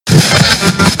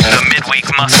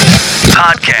Midweek Muscle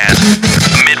Podcast.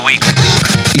 The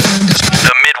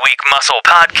Midweek Muscle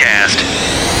Podcast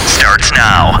starts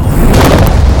now.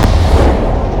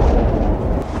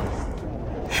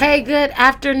 Hey, good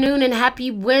afternoon and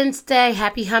happy Wednesday.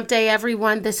 Happy hump day,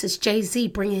 everyone. This is Jay-Z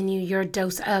bringing you your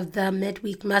dose of the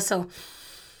Midweek Muscle.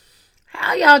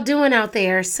 How y'all doing out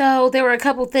there? So there were a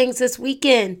couple things this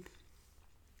weekend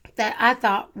that I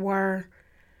thought were,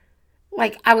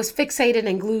 like, I was fixated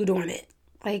and glued on it.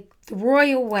 Like the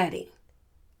royal wedding.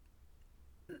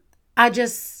 I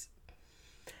just,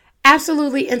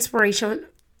 absolutely inspirational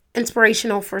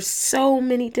for so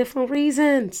many different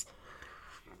reasons.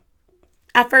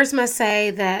 I first must say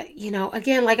that,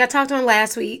 again, like I talked on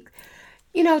last week,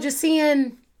 just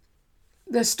seeing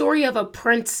the story of a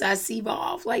princess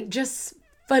evolve, like just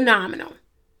phenomenal.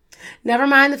 Never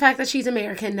mind the fact that she's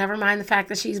American, never mind the fact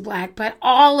that she's Black, but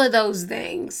all of those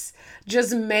things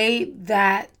just made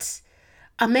that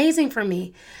amazing for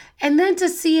me. And then to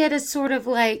see it as sort of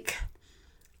like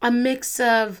a mix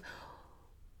of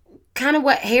kind of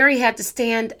what Harry had to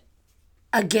stand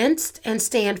against and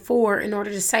stand for in order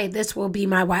to say this will be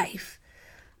my wife.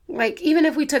 Like, even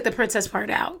if we took the princess part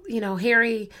out,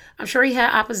 Harry, I'm sure he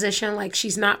had opposition. Like,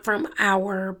 she's not from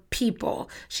our people.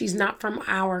 She's not from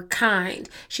our kind.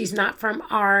 She's not from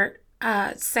our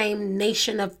same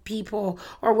nation of people,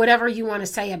 or whatever you want to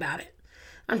say about it.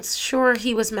 I'm sure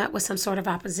he was met with some sort of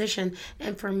opposition.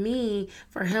 And for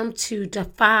him to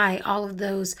defy all of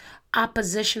those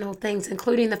oppositional things,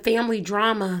 including the family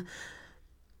drama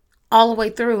all the way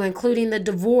through, including the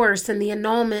divorce and the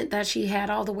annulment that she had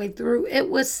all the way through, it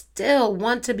was still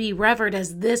one to be revered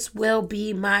as this will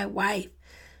be my wife.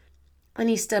 And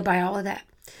he stood by all of that.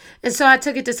 And so I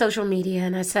took it to social media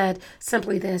and I said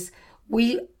simply this: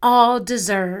 we all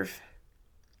deserve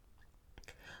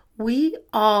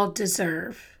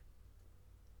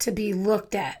to be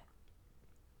looked at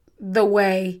the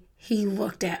way he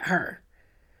looked at her.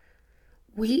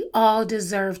 We all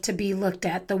deserve to be looked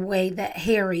at the way that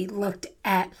Harry looked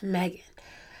at Meghan.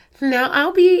 Now,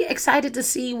 I'll be excited to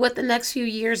see what the next few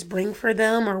years bring for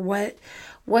them, or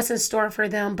what's in store for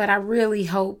them. But I really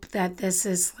hope that this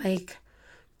is like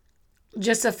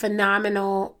just a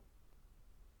phenomenal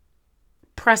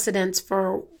precedence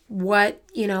for what,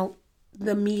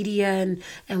 the media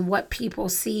and what people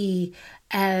see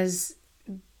as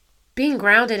being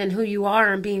grounded in who you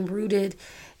are and being rooted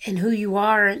in who you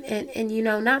are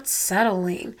and not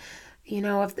settling.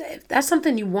 If that's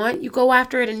something you want, you go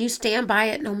after it and you stand by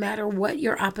it no matter what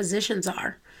your oppositions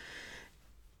are.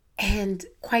 And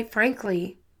quite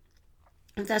frankly,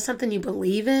 if that's something you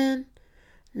believe in,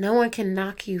 no one can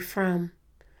knock you from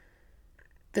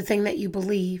the thing that you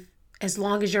believe, as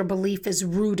long as your belief is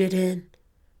rooted in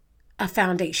a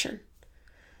foundation.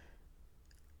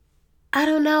 I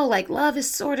don't know, like, love is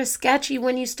sort of sketchy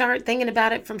when you start thinking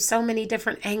about it from so many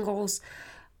different angles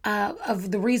of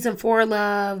the reason for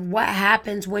love, what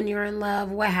happens when you're in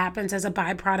love, what happens as a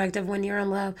byproduct of when you're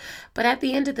in love. But at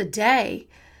the end of the day,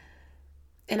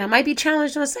 and I might be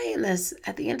challenged on saying this,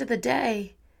 at the end of the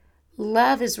day,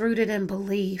 love is rooted in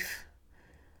belief.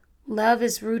 Love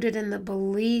is rooted in the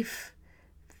belief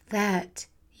that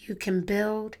you can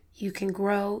build, you can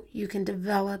grow, you can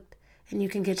develop, and you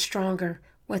can get stronger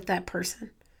with that person.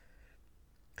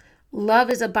 Love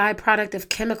is a byproduct of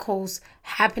chemicals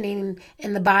happening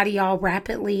in the body all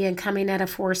rapidly and coming at a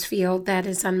force field that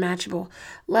is unmatchable.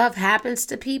 Love happens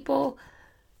to people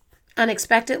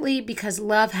unexpectedly because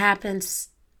love happens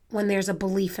when there's a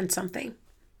belief in something.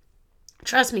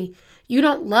 Trust me, you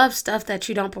don't love stuff that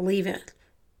you don't believe in.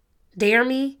 Dare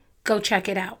me, go check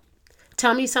it out.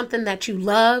 Tell me something that you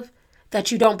love that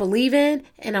you don't believe in,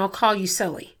 and I'll call you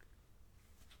silly.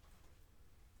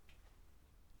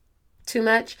 Too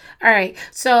much? All right.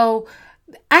 So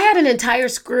I had an entire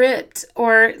script,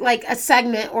 or like a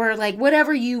segment, or like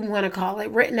whatever you want to call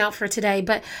it, written out for today.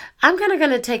 But I'm going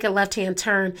to take a left-hand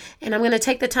turn, and I'm going to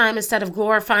take the time, instead of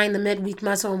glorifying the midweek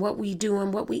muscle and what we do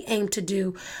and what we aim to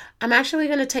do, I'm actually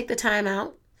going to take the time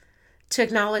out to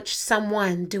acknowledge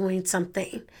someone doing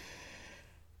something.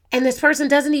 And this person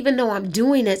doesn't even know I'm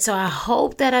doing it, so I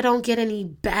hope that I don't get any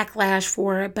backlash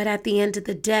for it. But at the end of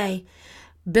the day,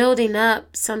 building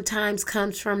up sometimes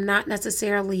comes from not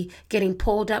necessarily getting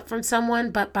pulled up from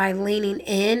someone, but by leaning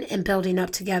in and building up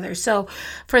together. So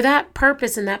for that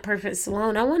purpose and that purpose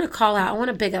alone, I want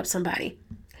to big up somebody.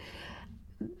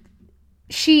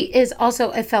 She is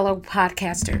also a fellow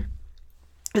podcaster.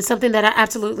 And something that I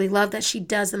absolutely love that she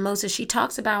does the most is she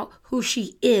talks about who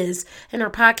she is in her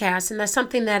podcast. And that's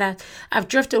something that I've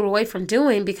drifted away from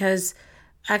doing because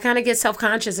I kind of get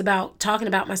self-conscious about talking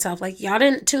about myself. Like, y'all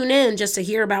didn't tune in just to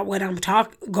hear about what I'm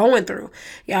going through.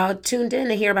 Y'all tuned in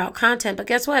to hear about content. But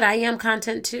guess what? I am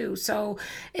content too. So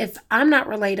if I'm not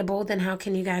relatable, then how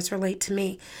can you guys relate to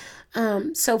me?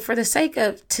 So for the sake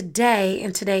of today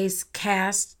and today's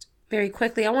cast, very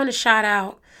quickly, I want to shout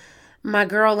out my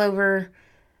girl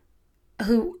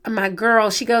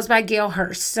she goes by Gail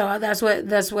Hurst. So that's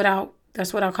what I'll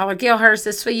call her. Gail Hurst,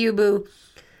 this for you, boo.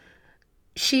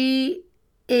 She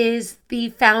is the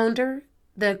founder,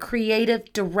 the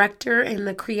creative director, and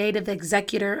the creative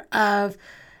executor of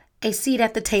A Seat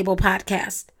at the Table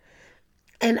podcast.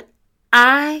 And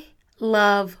I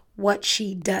love what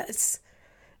she does.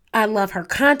 I love her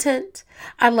content.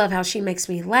 I love how she makes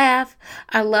me laugh.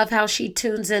 I love how she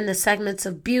tunes in to segments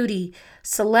of beauty,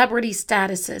 celebrity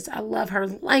statuses. I love her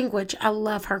language. I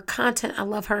love her content. I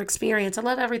love her experience. I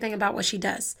love everything about what she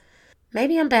does.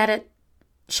 Maybe I'm bad at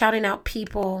shouting out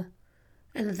people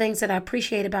and the things that I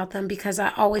appreciate about them because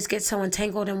I always get so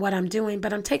entangled in what I'm doing,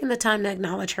 but I'm taking the time to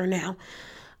acknowledge her now.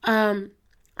 Her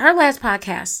last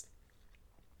podcast,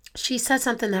 she said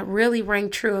something that really rang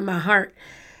true in my heart,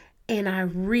 and I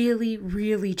really,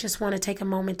 really just want to take a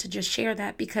moment to just share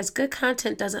that because good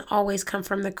content doesn't always come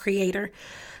from the creator.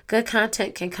 Good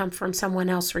content can come from someone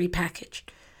else repackaged.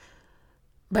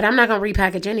 But I'm not going to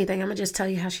repackage anything. I'm going to just tell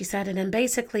you how she said it. And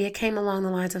basically, it came along the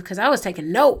lines of, because I was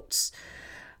taking notes.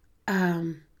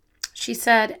 She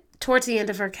said, towards the end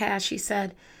of her cast, she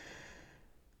said,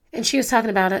 and she was talking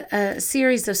about a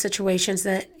series of situations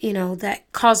that,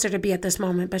 that caused her to be at this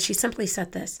moment. But she simply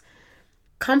said this: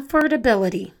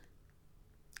 comfortability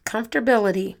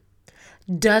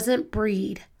doesn't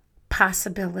breed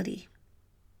possibility.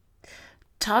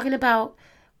 Talking about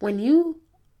when you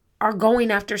are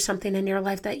going after something in your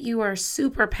life that you are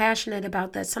super passionate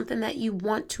about, that's something that you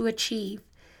want to achieve.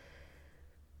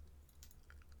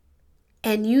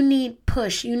 And you need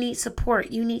push, you need support,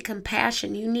 you need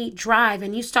compassion, you need drive,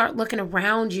 and you start looking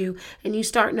around you and you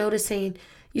start noticing,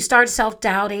 you start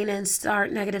self-doubting and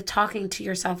start negative talking to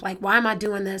yourself like, why am I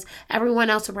doing this? Everyone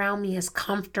else around me is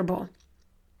comfortable.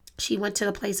 She went to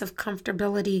the place of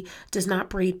comfortability does not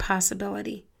breed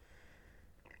possibility.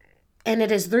 And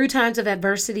it is through times of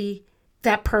adversity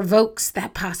that provokes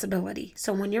that possibility.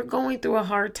 So when you're going through a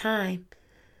hard time,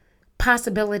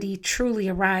 possibility truly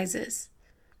arises.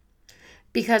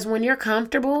 Because when you're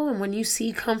comfortable and when you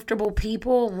see comfortable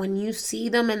people, when you see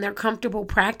them in their comfortable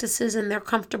practices and their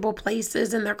comfortable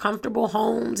places and their comfortable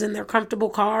homes and their comfortable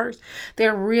cars,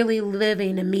 they're really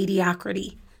living in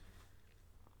mediocrity.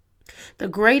 The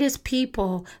greatest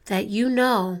people that you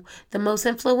know, the most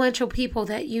influential people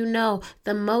that you know,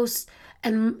 the most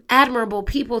admirable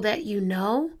people that you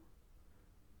know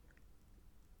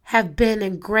have been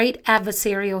in great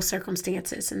adversarial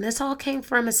circumstances. And this all came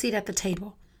from A Seat at the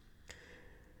Table.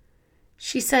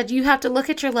 She said you have to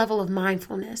look at your level of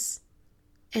mindfulness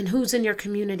and who's in your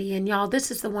community. And y'all,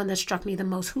 this is the one that struck me the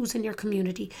most. Who's in your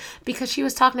community? Because she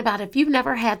was talking about if you've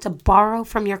never had to borrow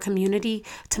from your community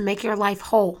to make your life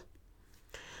whole.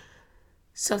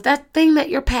 So that thing that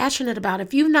you're passionate about,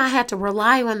 if you've not had to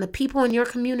rely on the people in your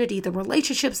community, the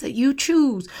relationships that you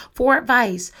choose for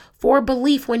advice, for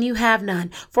belief when you have none,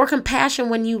 for compassion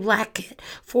when you lack it,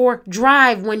 for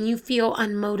drive when you feel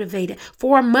unmotivated,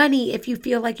 for money if you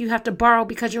feel like you have to borrow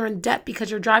because you're in debt because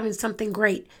you're driving something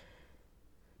great.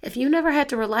 If you never had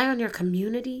to rely on your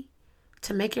community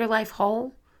to make your life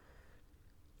whole,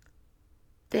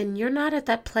 then you're not at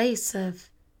that place of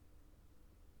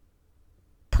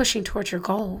pushing towards your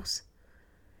goals.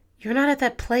 You're not at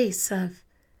that place of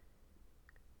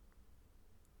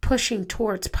pushing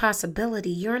towards possibility.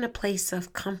 You're in a place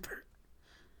of comfort.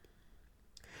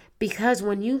 Because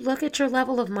when you look at your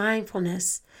level of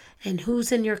mindfulness and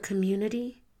who's in your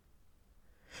community,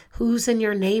 who's in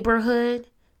your neighborhood,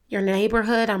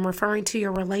 I'm referring to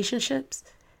your relationships.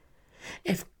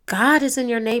 If God is in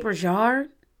your neighbor's yard,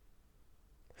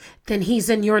 then he's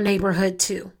in your neighborhood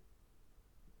too.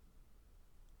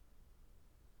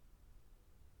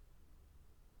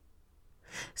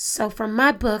 So from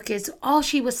my book, it's all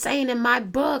she was saying in my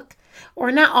book,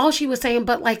 or not all she was saying,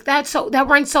 but like that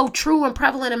rang so true and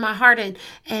prevalent in my heart.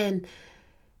 And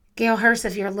Gail Hurst,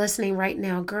 if you're listening right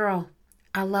now, girl,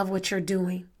 I love what you're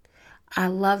doing. I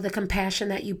love the compassion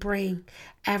that you bring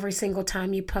every single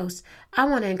time you post. I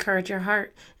want to encourage your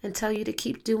heart and tell you to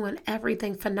keep doing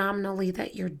everything phenomenally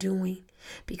that you're doing.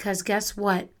 Because guess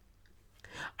what?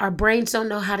 Our brains don't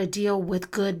know how to deal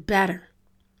with good better.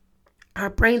 Our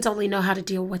brains only know how to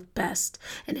deal with best.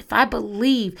 And if I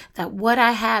believe that what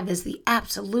I have is the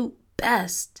absolute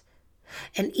best,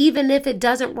 and even if it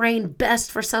doesn't reign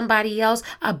best for somebody else,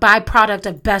 a byproduct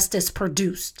of best is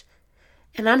produced.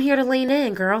 And I'm here to lean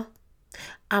in, girl.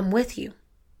 I'm with you.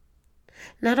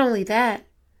 Not only that,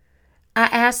 I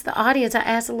ask the audience, I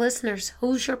ask the listeners,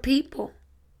 who's your people?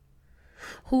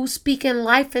 Who's speaking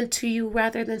life into you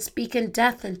rather than speaking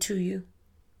death into you?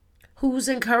 Who's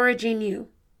encouraging you?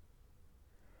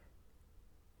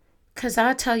 Because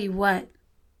I'll tell you what,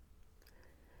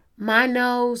 my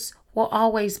no's will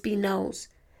always be no's.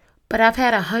 But I've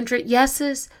had 100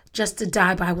 yeses just to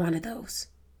die by one of those.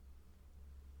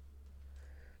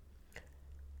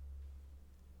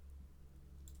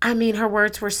 I mean, her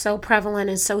words were so prevalent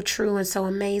and so true and so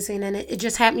amazing. And it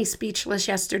just had me speechless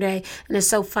yesterday. And it's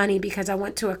so funny because I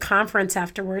went to a conference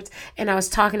afterwards and I was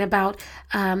talking about,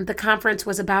 the conference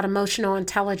was about emotional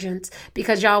intelligence.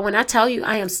 Because y'all, when I tell you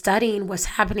I am studying what's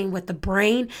happening with the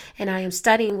brain and I am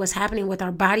studying what's happening with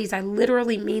our bodies, I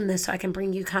literally mean this so I can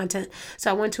bring you content.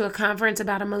 So I went to a conference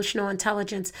about emotional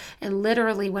intelligence. And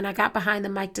literally when I got behind the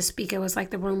mic to speak, it was like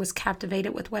the room was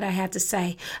captivated with what I had to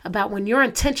say about when you're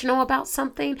intentional about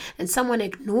something and someone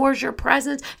ignores your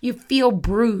presence, you feel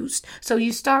bruised. So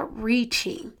you start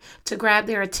reaching to grab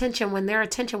their attention when their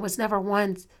attention was never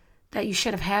one that you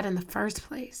should have had in the first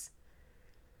place.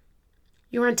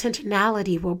 Your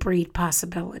intentionality will breed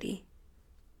possibility.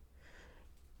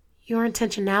 Your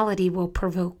intentionality will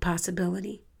provoke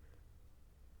possibility.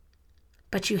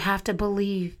 But you have to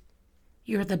believe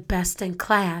you're the best in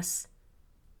class.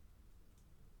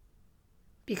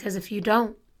 Because if you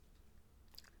don't,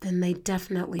 then they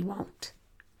definitely won't.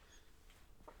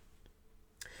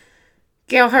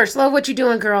 Gail Hurst, love what you're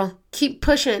doing, girl. Keep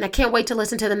pushing. I can't wait to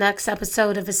listen to the next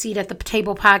episode of A Seat at the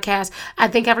Table podcast. I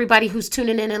think everybody who's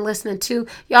tuning in and listening to,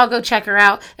 y'all go check her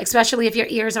out, especially if your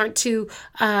ears aren't too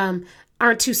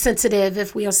sensitive,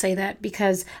 if we'll say that,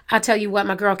 because I tell you what,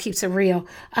 my girl keeps it real.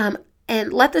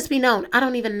 And let this be known, I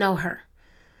don't even know her.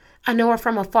 I know her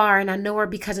from afar, and I know her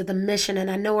because of the mission, and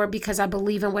I know her because I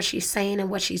believe in what she's saying and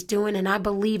what she's doing, and I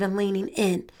believe in leaning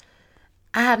in.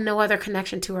 I have no other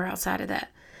connection to her outside of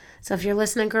that. So if you're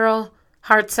listening, girl,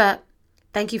 hearts up.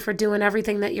 Thank you for doing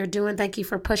everything that you're doing. Thank you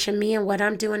for pushing me and what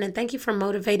I'm doing, and thank you for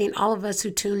motivating all of us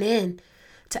who tune in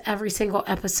to every single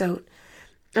episode.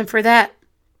 And for that,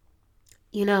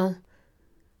 you know,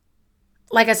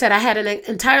 like I said, I had an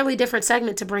entirely different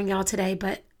segment to bring y'all today,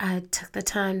 but I took the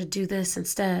time to do this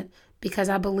instead because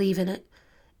I believe in it.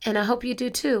 And I hope you do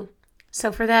too.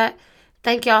 So for that,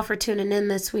 thank y'all for tuning in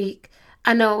this week.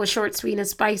 I know it was short, sweet, and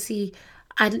spicy.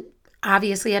 I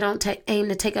don't aim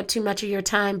to take up too much of your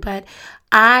time, but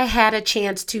I had a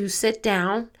chance to sit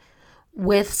down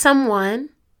with someone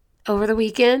over the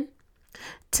weekend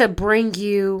to bring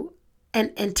you an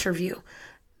interview.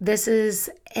 This is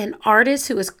an artist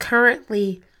who is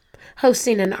currently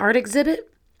hosting an art exhibit,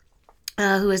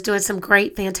 who is doing some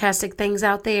great, fantastic things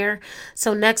out there.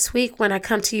 So next week when I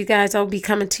come to you guys, I'll be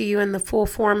coming to you in the full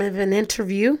form of an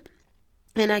interview.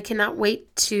 And I cannot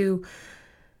wait to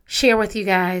share with you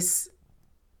guys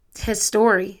his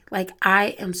story. Like,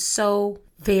 I am so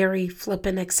very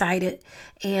flippin' excited,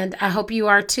 and I hope you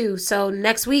are too. So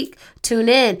next week, tune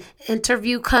in.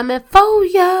 Interview coming for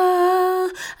ya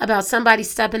about somebody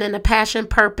stepping into passion,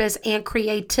 purpose, and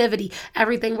creativity.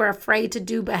 Everything we're afraid to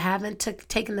do but haven't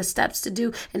taken the steps to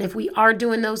do. And if we are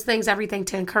doing those things, everything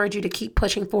to encourage you to keep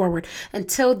pushing forward.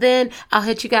 Until then, I'll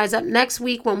hit you guys up next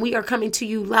week when we are coming to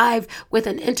you live with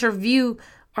an interview.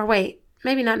 Or wait,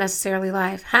 maybe not necessarily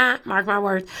live. Mark my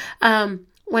words.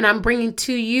 When I'm bringing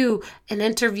to you an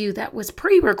interview that was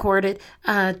pre-recorded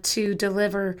to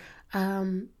deliver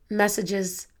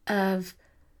messages of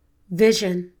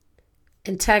vision,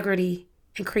 integrity,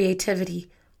 and creativity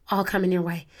all coming your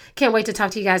way. Can't wait to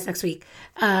talk to you guys next week.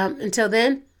 Until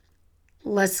then,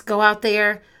 let's go out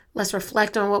there. Let's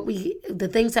reflect on the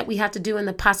things that we have to do and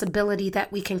the possibility that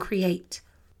we can create.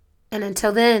 And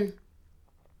until then,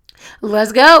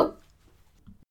 let's go.